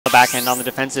back end on the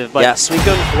defensive. But yeah,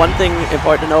 Suicune, one thing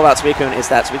important to know about Suicune is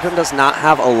that Suicune does not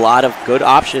have a lot of good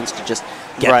options to just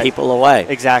get people away.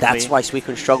 Exactly. That's why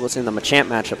Suicune struggles in the Machamp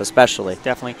matchup especially.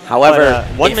 Definitely. However,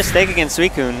 but, one mistake against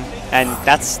Suicune, and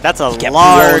that's a large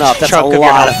that's chunk a of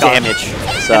lot your of health damage.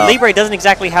 So and Libre doesn't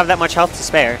exactly have that much health to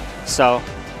spare, so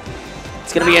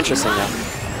it's going to be interesting though.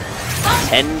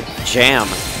 Can Jamm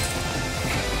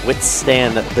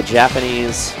withstand the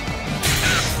Japanese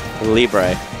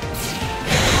Libre?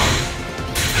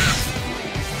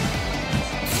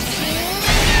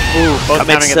 Ooh, both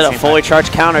commits to the fully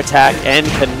charged counterattack, and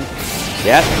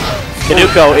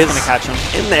Kinuko is gonna catch him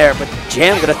in there, but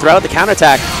Jamm gonna throw out the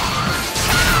counterattack.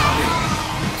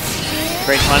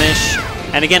 Great punish,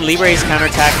 and again Libre's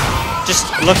counterattack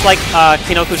just looks like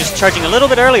Kinuko just charging a little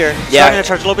bit earlier, starting to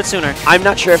charge a little bit sooner. I'm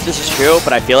not sure if this is true,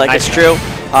 but I feel like it's true.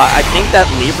 I think that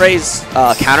Libre's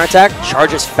counterattack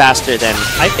charges faster than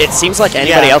it seems like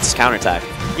anybody else's counterattack.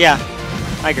 Yeah,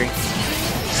 I agree.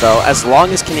 So as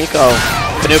long as Kinuko,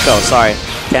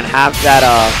 can have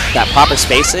that proper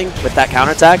spacing with that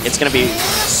counterattack, it's going to be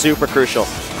super crucial.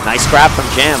 Nice grab from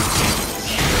Jamm.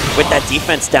 With that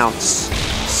defense down,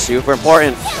 super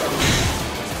important.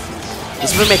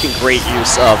 He's been making great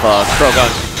use of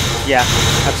Krogan. Yeah,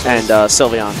 absolutely. And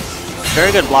Sylveon.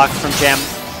 Very good block from Jamm.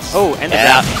 Oh, and the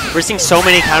grab. We're seeing so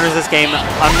many counters this game.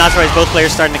 I'm not surprised both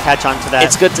players starting to catch on to that.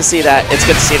 It's good to see that. It's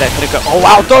good to see that Kinuko. Oh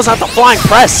wow, throws out the flying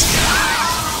press.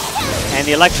 And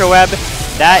the Electro Web,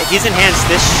 he's enhanced.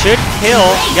 This should kill.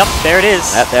 Yep, there it is.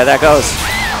 There that goes.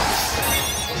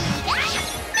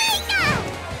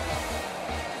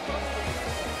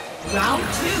 Round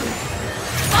 2.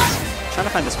 Trying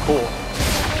to find this pool.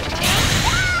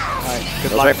 Alright,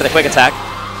 good Goes right for the quick attack.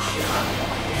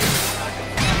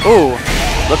 Ooh.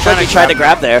 Looks like he tried to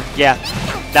grab there. Yeah.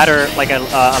 That or like an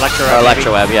Electro Web. Or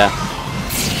Electro Web, yeah.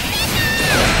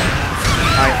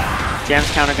 Alright. Jamm's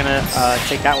counter gonna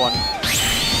take that one.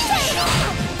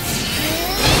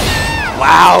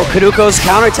 Wow, Kinuko's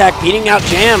counterattack beating out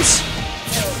Jamm's.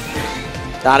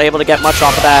 Not able to get much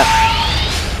off of that.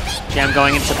 Jamm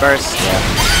going into burst. Yeah.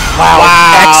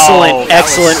 Wow.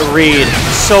 Excellent read.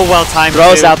 So well timed.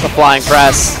 Throws out the flying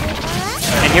press.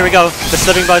 And here we go, the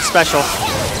Slipping Bug special.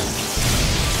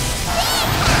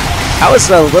 That was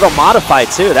a little modified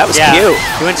too. That was cute.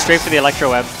 He went straight for the Electro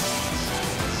Web.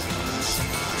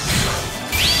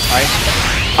 Alright.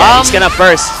 Yeah, he's gonna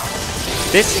burst.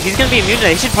 He's gonna be immune to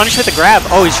that. He should punish with a grab.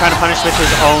 Oh, he's trying to punish with his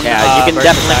own. Yeah, you can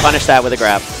definitely punish that with a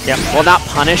grab. Yep. Well, not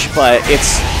punish, but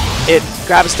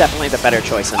grab is definitely the better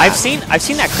choice. I've seen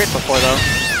that crit before though.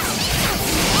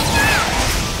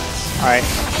 All right,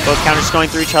 both counters going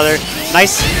through each other.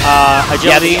 Nice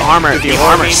agility. Yeah, the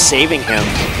armor saving him.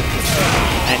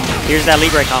 And here's that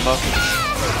Libre combo.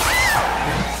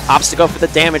 Opts to go for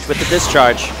the damage with the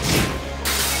discharge.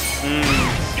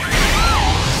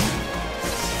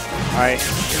 Alright,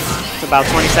 it's about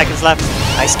 20 seconds left.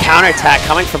 Nice counterattack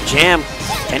coming from Jamm.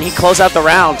 Can he close out the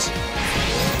round?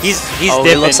 He's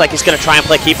It looks like he's going to try and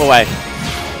play keep away.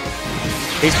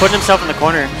 He's putting himself in the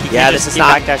corner. He can't just keep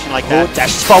backdashing like that.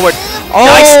 Dashes forward. Oh,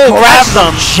 nice grab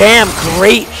from Jamm.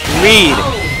 Great read.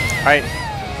 Alright,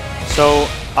 so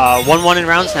 1-1 in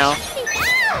rounds now.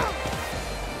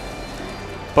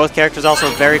 Both characters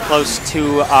also very close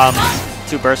to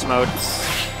burst mode.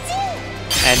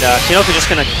 And Kinuko just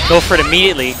going to go for it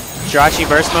immediately. Jirachi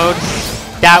burst mode.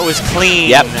 That was clean.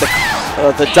 Yep.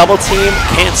 The double team,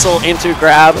 cancel into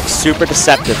grab. Super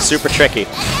deceptive. Super tricky.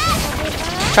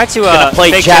 Try to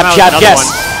play fake jab, yes.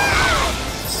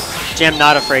 Jamm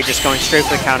not afraid, just going straight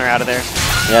for the counter out of there.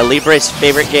 Yeah, Libre's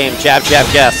favorite game. Jab, jab,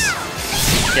 yes.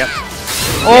 Yep.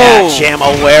 Oh! Yeah, Jamm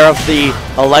aware of the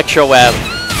Electro Web.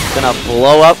 Gonna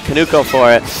blow up Kinuko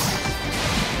for it.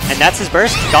 And that's his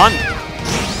burst. Gone.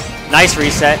 Nice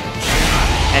reset.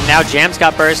 And now Jamm's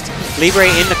got burst. Libre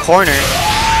in the corner.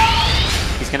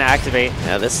 He's going to activate.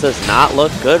 Yeah, this does not look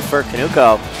good for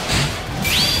Kinuko.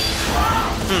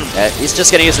 Yeah, he's just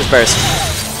going to use his burst.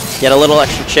 Get a little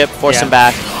extra chip, force him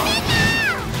back.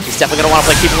 He's definitely going to want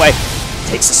to play keep away.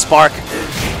 Takes the spark.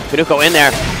 Kinuko in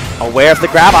there. Aware of the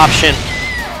grab option.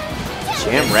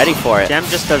 Jamm ready for it. Jamm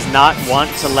just does not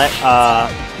want to let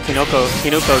Kinuko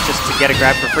just to get a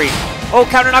grab for free. Oh,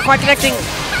 counter not quite connecting.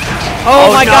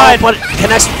 Oh my god! But it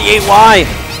connects with the 8Y.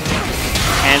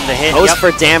 And the hit. Goes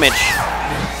for damage.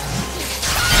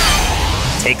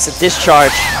 Takes a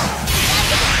discharge.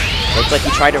 Looks like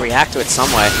he tried to react to it some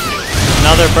way.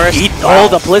 Another burst. Oh,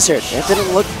 the blizzard. It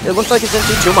didn't look. It looked like it didn't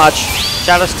do too much.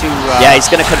 Shoutouts to. Yeah, he's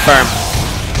gonna confirm.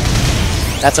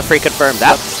 That's a free confirm.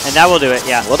 And that will do it.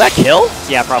 Yeah. Will that kill?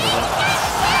 Yeah, probably.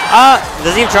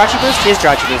 Does he have Jirachi boost? He has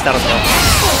Jirachi boost. That'll kill.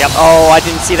 Yep. Oh, I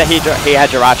didn't see that he had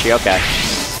Jirachi. Okay.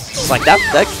 It's like that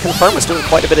confirm was doing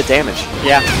quite a bit of damage.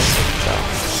 Yeah.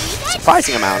 So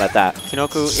surprising amount at that.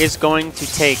 Kinuko is going to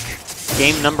take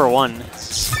game number 1.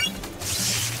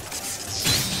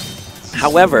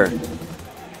 However,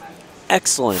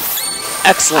 excellent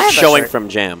showing from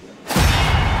Jamm.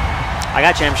 I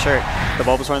got Jamm's shirt. The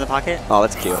Bulbasaur in the pocket. Oh,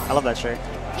 that's cute. I love that shirt.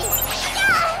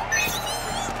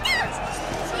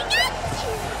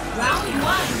 Round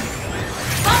 1.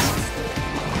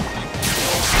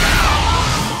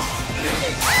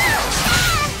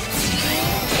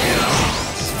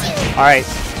 All right,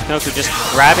 Kinuko just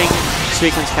grabbing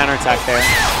Suicune's counterattack there.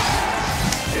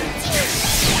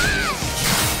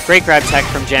 Great grab tech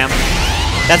from Jamm.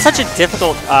 That's such a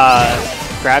difficult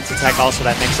grab to tech also,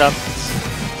 that mix-up.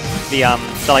 The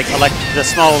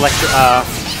small electric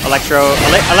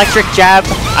jab.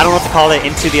 I don't know what to call it,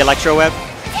 into the electro web.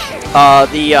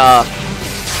 Okay, I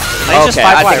think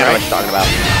I know what you're talking about.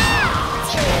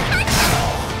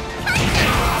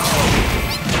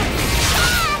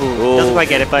 Ooh, doesn't quite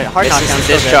get it, but hard knockdown.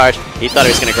 Discharge. He thought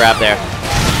he was going to grab there.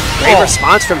 Great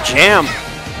response from Jamm.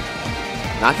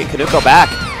 Knocking Kinuko back.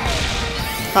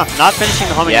 Huh, not finishing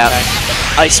the homing attack.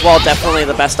 Ice Wall, definitely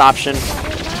the best option.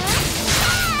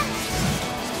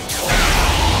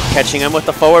 Catching him with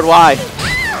the forward Y.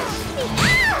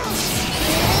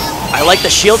 I like the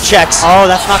shield checks. Oh,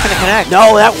 that's not going to connect.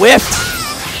 No, that whiffed.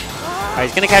 All right,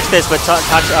 he's going to catch this, but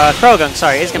Krogan,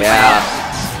 sorry, is going to come out.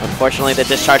 Unfortunately, the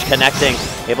discharge connecting.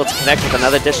 Able to connect with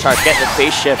another discharge, getting the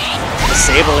phase shift,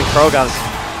 disabling Krogan.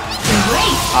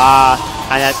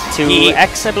 And at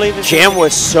 2x, I believe. Jamm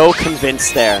was so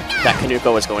convinced there that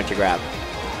Kinuko was going to grab.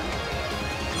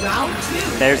 Round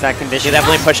 2. There's that condition. He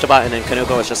definitely pushed the button, and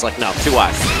Kinuko was just like, no, too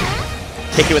wide.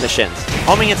 Kick you with the shins.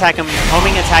 Homing attacking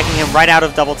him right out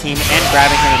of double team and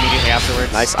grabbing him immediately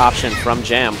afterwards. Nice option from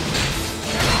Jamm.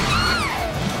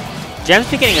 Jamm's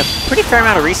been getting a pretty fair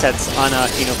amount of resets on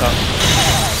Kinuko.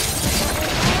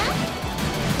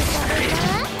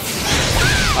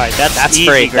 Alright, that's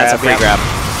free. Grab. That's a free grab.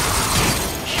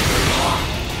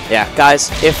 Yeah,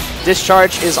 guys, if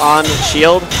discharge is on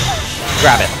shield,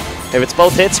 grab it. If it's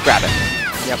both hits, grab it.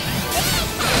 Yep.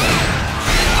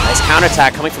 Nice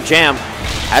counterattack coming from Jamm.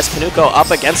 Has Kinuko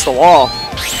up against the wall.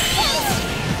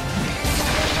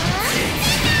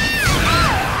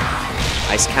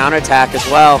 Nice counterattack as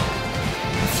well.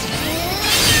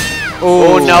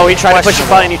 Oh no, he tried to push a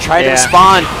button, he tried to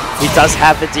respond. He does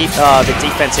have the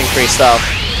defense increase though.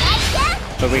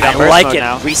 But we got I like it,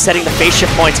 now. resetting the phase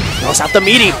shift points. Throws out the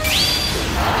meaty.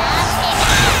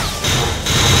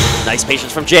 Nice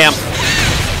patience from Jamm.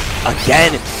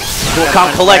 Again, cool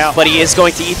calm collect, but he is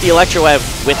going to eat the Electro Web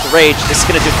with Rage. This is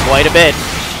going to do quite a bit.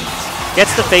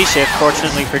 Gets the phase shift,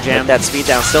 fortunately for Jamm. Get that speed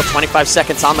down, still 25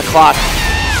 seconds on the clock.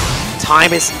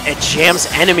 Time is at Jamm's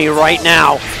enemy right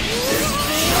now.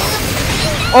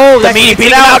 Oh, the meaty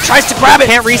beating out, tries to grab it.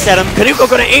 Can't reset him. Kinuko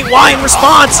going to 8Y in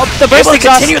response. The burst able to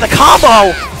exhaust. continue the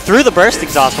combo. Through the burst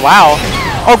exhaust, wow.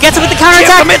 Oh, gets it with the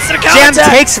counterattack. Jamm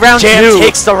takes round 2. Jamm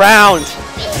takes the round.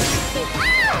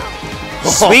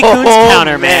 Suicune's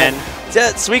counter, man.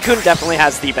 Suicune definitely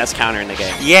has the best counter in the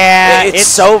game. Yeah. It's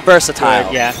so versatile.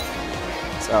 Good, yeah.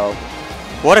 So,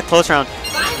 what a close round.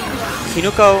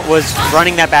 Kinuko was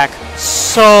running that back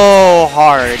so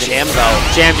hard. Jamm though.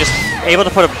 Jamm just able to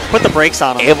put the brakes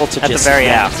on him. Able to at just, the very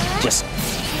end. Just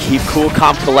keep cool,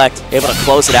 calm, collect. Able to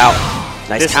close it out.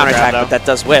 Nice counterattack, but that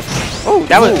does whiff. Oh,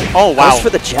 that was. Oh, wow. That was for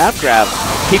the jab grab.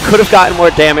 He could have gotten more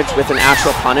damage with an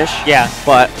actual punish. Yeah.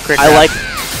 But I like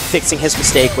fixing his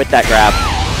mistake with that grab.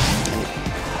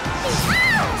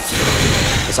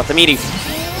 It's off the meaty.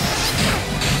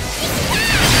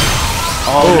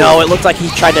 Oh no, it looked like he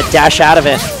tried to dash out of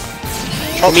it.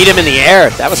 To meet him in the air.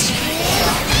 That was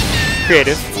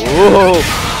creative. Ooh.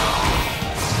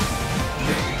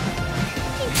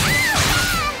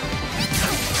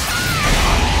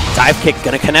 Dive kick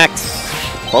gonna connect.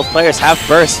 Both players have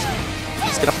burst.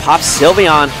 He's gonna pop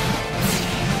Sylveon.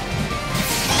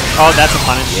 Oh, that's a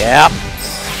punish. Yep.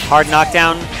 Hard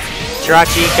knockdown.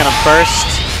 Jirachi gonna burst.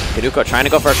 Kinuko trying to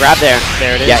go for a grab there.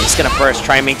 There it is. Yeah, he's gonna burst.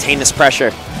 Try and maintain this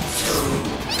pressure.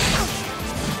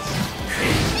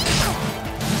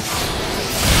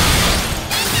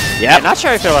 Yep. Yeah, not sure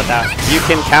how I feel about that. You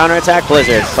can counterattack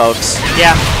Blizzard, folks.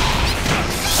 Yeah.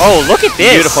 Oh, look at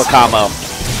this. Beautiful combo.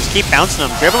 Just keep bouncing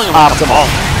them, dribbling them. Optimal.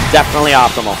 Definitely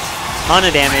optimal. Ton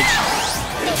of damage.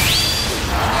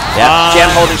 Yeah,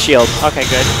 Jamm holding shield. Okay,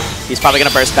 good. He's probably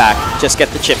going to burst back. Just get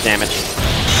the chip damage.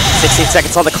 16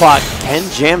 seconds on the clock. Can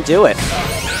Jamm do it?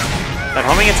 That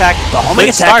homing attack. The homing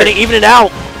attack going to even it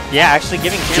out. Yeah, actually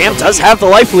giving Jamm does have the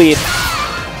life lead.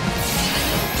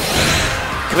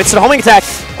 commits to the homing attack.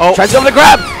 Oh. Tries to go for the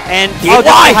grab. And Oh,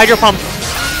 definitely why? Hydro Pump.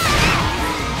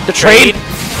 The trade.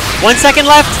 1 second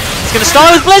left. It's going to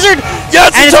stall with Blizzard.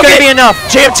 Yes, and it's going to be enough.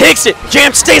 Jamm takes it.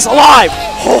 Jamm stays alive.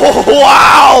 Oh,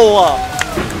 wow.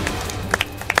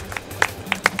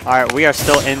 All right, we are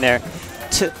still in there.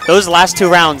 Those last 2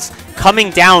 rounds coming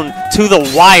down to the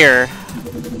wire.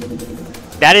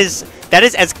 That is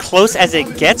as close as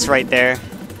it gets right there.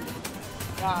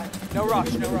 No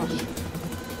rush, no rush.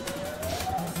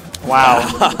 Wow.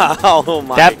 Oh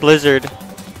my. That Blizzard.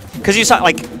 Because you saw,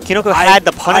 like, Kinuko had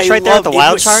the punish right there at the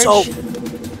wild charge.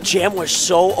 Jamm was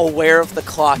so aware of the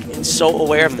clock and so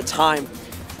aware of the time.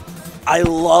 I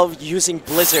love using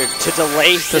Blizzard to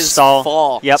delay his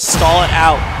fall. Yep. Stall it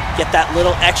out. Get that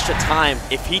little extra time.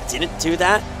 If he didn't do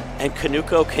that and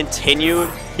Kinuko continued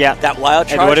that wild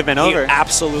charge, it would have been over.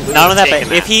 Absolutely. Not only that,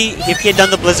 but if he had done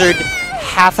the Blizzard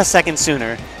half a second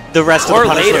sooner, the rest of the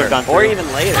punish would have gone through. Or even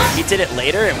later. If he did it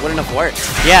later, it wouldn't have worked.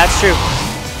 Yeah, that's true.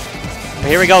 But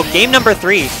here we go. Game number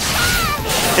 3.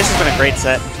 This has been a great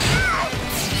set.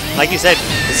 Like you said,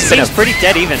 this seems pretty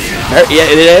dead even. Yeah,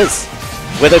 it is.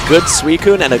 With a good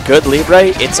Suicune and a good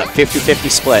Libre, it's a 50-50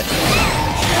 split.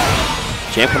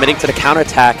 Jamm committing to the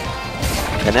counterattack.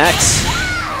 Connects.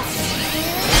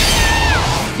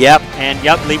 Yep. And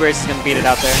yep, Libre is going to beat it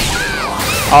out there.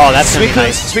 Oh, that's going to be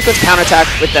nice. Suicune's counterattack,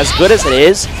 with as good as it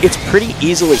is, it's pretty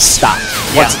easily stopped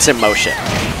once it's in motion.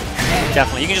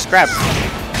 Definitely. You can just grab.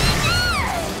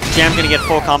 Jamm's going to get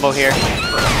full combo here.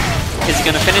 Is he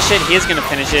going to finish it? He is going to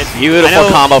finish it. Beautiful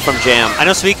combo from Jamm. I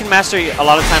know Suicune Master a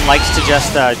lot of time likes to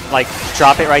just like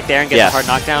drop it right there and get the hard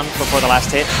knockdown before the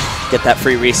last hit. Get that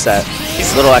free reset.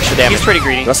 He's a little extra damage. He's pretty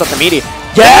greedy. Goes up the meaty.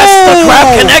 Yes! The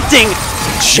grab connecting!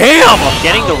 Jamm!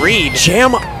 Getting the read.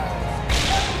 Jamm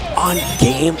on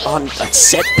game, on a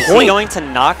set point. Is he going to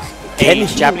knock a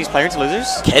Japanese player into losers?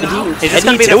 Can he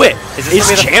do it?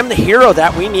 Is Jamm the hero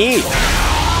that we need?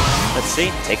 Let's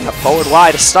see. Taking a forward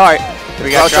Y to start. We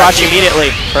got Jirachi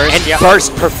immediately.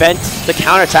 Burst, prevent the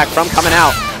counterattack from coming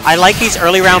out. I like these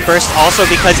early round bursts also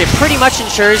because it pretty much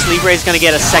ensures Libre is going to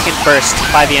get a second burst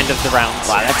by the end of the round.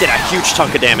 Wow, that did a huge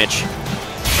chunk of damage.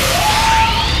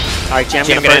 All right, Jamm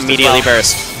going to immediately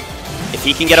burst. If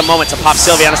he can get a moment to pop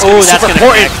Sylveon, it's that's super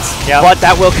important. Yep. But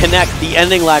that will connect the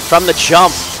ending lag from the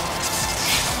jump.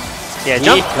 Yeah,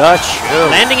 jump.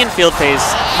 Landing in field phase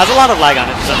has a lot of lag on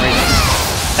it for some reason.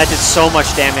 That did so much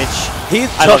damage. He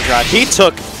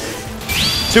took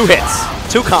 2 hits,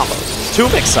 2 combos, 2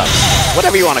 mix-ups,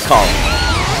 whatever you want to call it.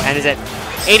 And is at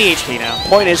 80 HP now.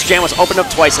 Point is, Jamm was opened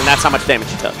up twice, and that's how much damage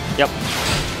he took. Yep.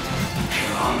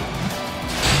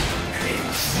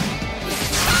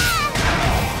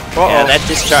 Yeah, that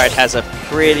discharge has a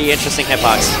pretty interesting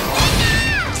hitbox.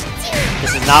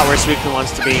 This is not where Suicune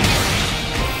wants to be.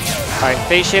 All right,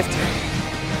 phase shift.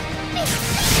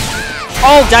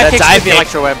 Oh, dive kicks with the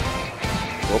Electro Web.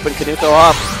 Open Kinuko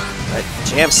up. But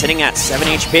Jamm sitting at 7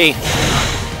 HP.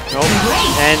 Nope.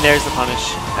 And there's the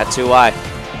punish. At 2Y.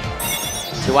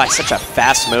 2Y, such a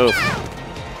fast move.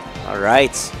 All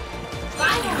right.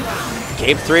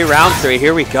 Game 3, round 3.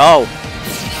 Here we go.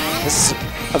 This is an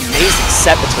amazing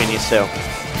set between these two.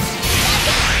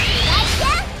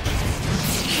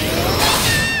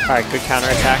 All right, good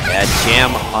counterattack. Yeah,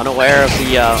 Jamm unaware of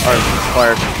the,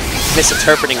 or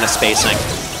misinterpreting the spacing.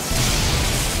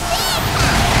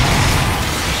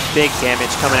 Big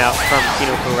damage coming out from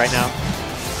Kinuko right now.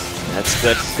 That's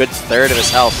good. Good third of his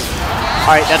health.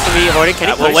 All right, that's going to be avoided. Can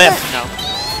he will whip? No.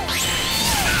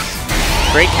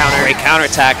 Great counter. Great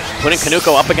counterattack. Putting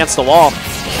Kinuko up against the wall.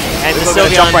 And Kinuko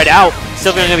gonna jump right out.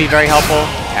 Sylveon going to be very helpful.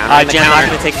 Jamm not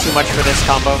going to take too much for this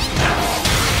combo.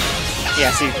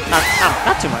 Yeah, see,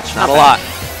 not too much. Not a lot.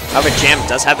 However, Jamm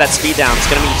does have that speed down.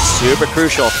 It's going to be super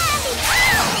crucial.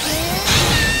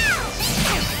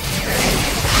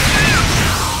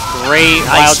 Great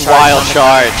wild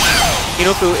charge.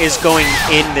 Kinuko is going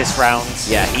in this round.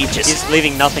 Yeah, he's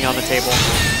leaving nothing on the table.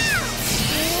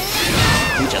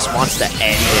 He just wants to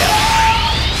end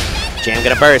it. Jamm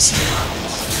gonna burst.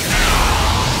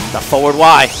 The forward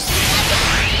Y.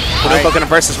 Kinuko gonna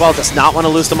burst as well. Does not want to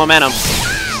lose the momentum.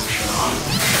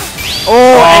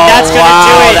 Oh, and that's gonna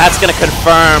do it. That's gonna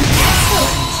confirm.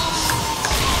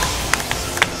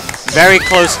 Very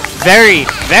close. Very,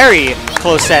 very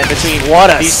close set between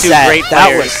these two great players.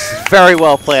 That was very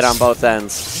well played on both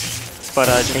ends. But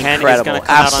Japan is going to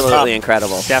come absolutely out on top.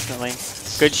 Incredible. Definitely.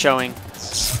 Good showing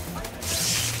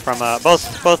from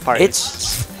both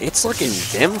parties. It's looking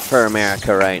dim for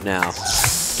America right now.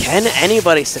 Can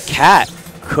anybody? Cat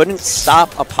couldn't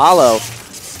stop Apollo.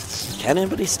 Can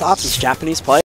anybody stop these Japanese players?